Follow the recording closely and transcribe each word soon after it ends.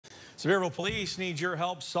Sevierville Police need your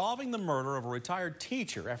help solving the murder of a retired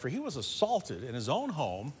teacher after he was assaulted in his own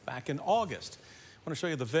home back in August. I want to show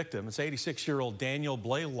you the victim. It's 86-year-old Daniel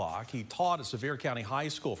Blalock. He taught at Sevier County High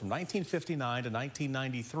School from 1959 to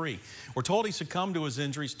 1993. We're told he succumbed to his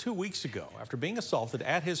injuries 2 weeks ago after being assaulted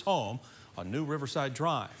at his home on New Riverside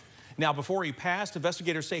Drive. Now, before he passed,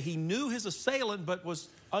 investigators say he knew his assailant but was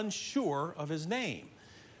unsure of his name.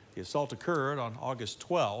 The assault occurred on August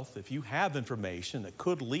 12th. If you have information that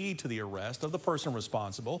could lead to the arrest of the person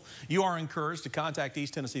responsible, you are encouraged to contact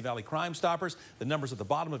East Tennessee Valley Crime Stoppers. The number's at the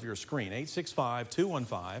bottom of your screen,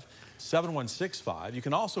 865-215-7165. You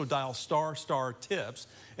can also dial **tips.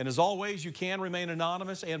 And as always, you can remain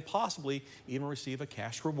anonymous and possibly even receive a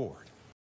cash reward.